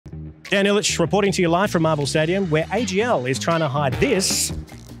Dan Ilic reporting to you live from Marvel Stadium, where AGL is trying to hide this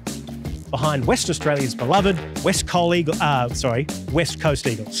behind West Australia's beloved West Coast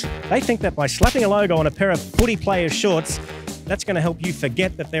Eagles. They think that by slapping a logo on a pair of footy players' shorts, that's going to help you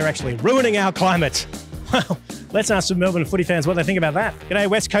forget that they're actually ruining our climate. Well, let's ask some Melbourne footy fans what they think about that. G'day,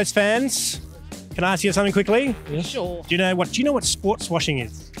 West Coast fans. Can I ask you something quickly? Yeah. Sure. Do you know what sports washing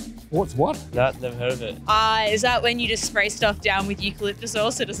is? What's what? No, never heard of it. Is that when you just spray stuff down with eucalyptus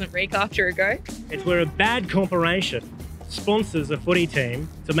oil so it doesn't reek after a go? It's where a bad corporation sponsors a footy team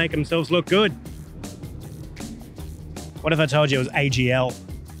to make themselves look good. What if I told you it was AGL?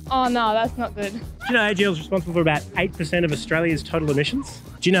 Oh no, that's not good. Do you know AGL is responsible for about 8% of Australia's total emissions?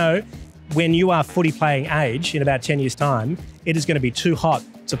 Do you know when you are footy playing age, in about 10 years' time, it is going to be too hot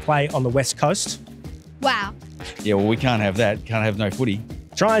to play on the West Coast? Wow. Yeah, well, we can't have that. Can't have no footy.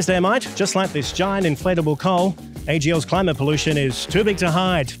 Try as they might, just like this giant inflatable coal, AGL's climate pollution is too big to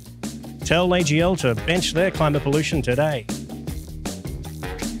hide. Tell AGL to bench their climate pollution today.